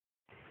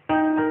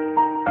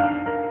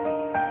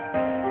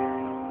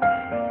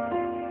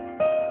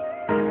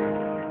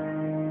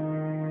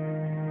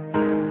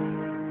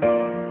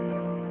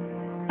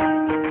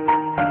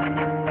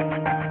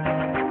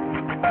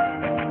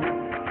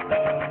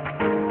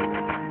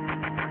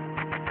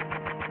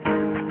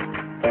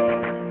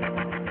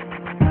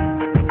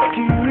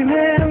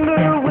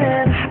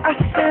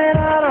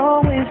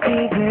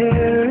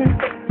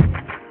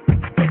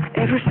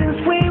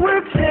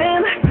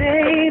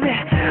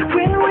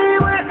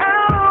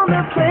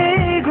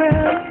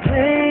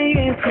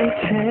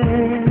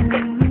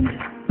pretend.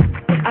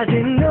 I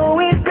didn't know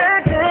it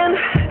back then.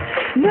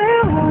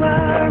 Now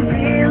I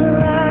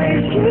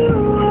realize you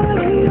are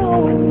the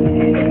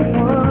only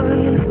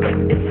one.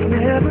 It's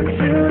never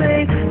too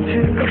late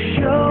to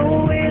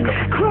show it.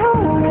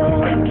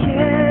 Grow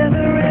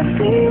together and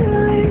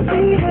feelings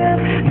we had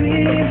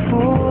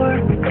before.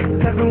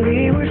 Back when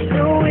we were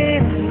so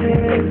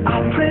innocent. I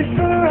pray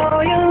for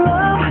all your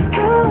love.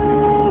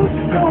 Oh,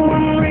 so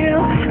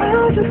unreal.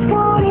 I just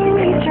wanna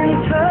reach and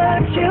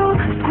touch you,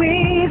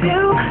 squeeze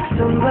you.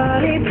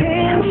 Somebody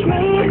pinch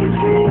me.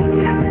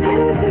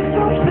 This is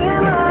something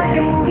like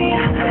a movie,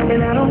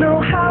 and I don't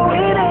know how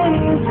it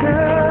ends,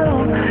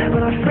 girl.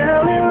 But I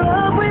fell in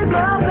love with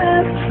my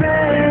best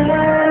friend.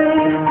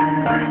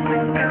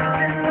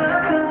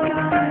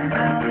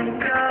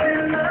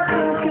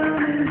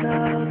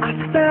 I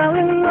fell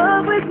in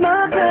love with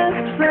my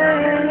best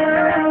friend.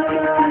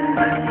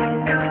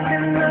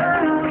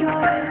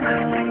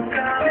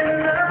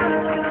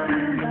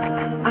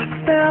 I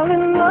fell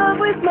in love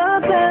with my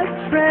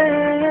best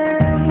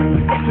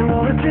friend. After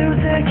all the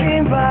dudes that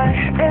came by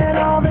and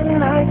all the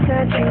nights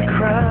that you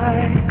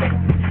cried,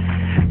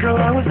 girl,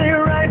 I was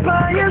there right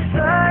by your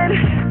side.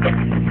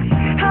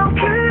 How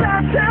could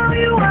I tell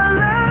you I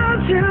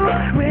loved you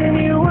when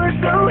you were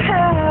so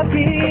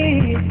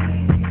happy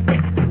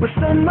with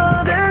some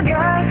other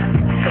guy?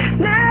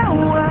 Now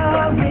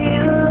I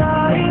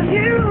realize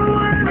you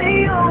were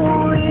the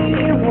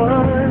only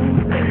one.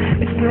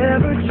 It's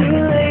never too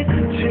late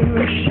to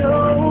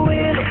show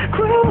it.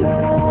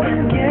 Grow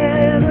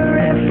together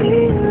and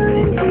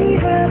feelings we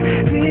had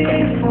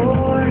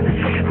before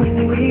when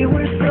we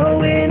were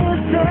so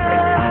innocent.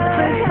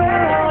 Thanks for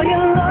all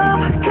your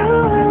love,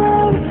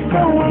 girl, it's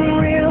so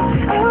unreal.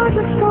 I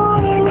just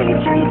wanna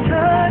reach and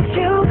touch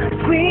you,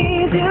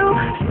 squeeze you.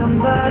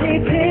 Somebody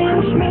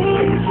pinch me.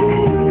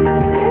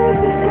 This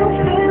is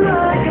something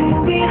like a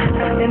movie,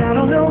 and I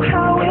don't know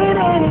how it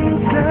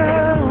ends,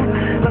 girl.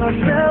 But I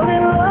fell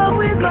in love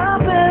with my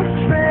best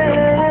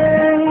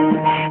friend.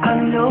 I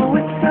know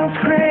it sounds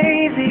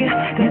crazy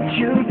that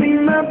you'd be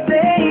my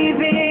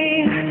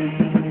baby.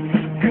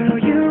 Girl,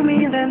 you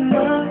mean that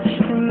much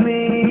to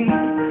me,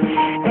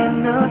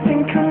 and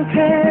nothing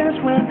compares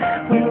when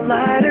we're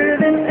lighter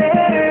than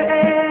air.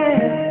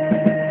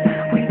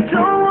 And we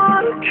don't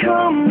want to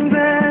come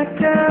back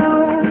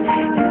down,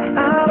 and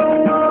I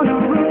don't want to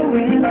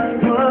ruin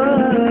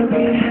what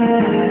we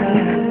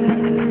had.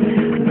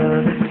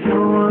 Love is so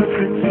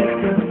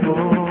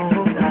unpredictable,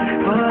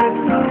 but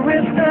it's the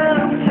risk that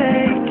I'm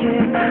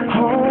taking,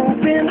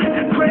 hoping,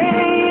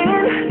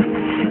 praying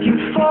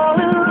you'd fall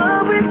in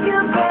love with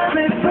your best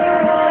friend. For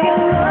all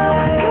your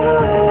love,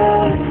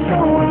 girl, it's so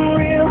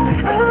unreal.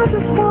 I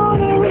just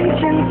wanna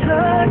reach and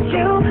touch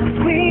you,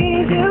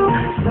 squeeze you.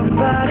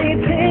 Somebody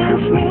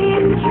pinch me.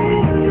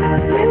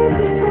 This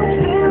is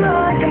something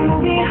like a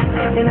movie,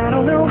 and I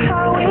don't know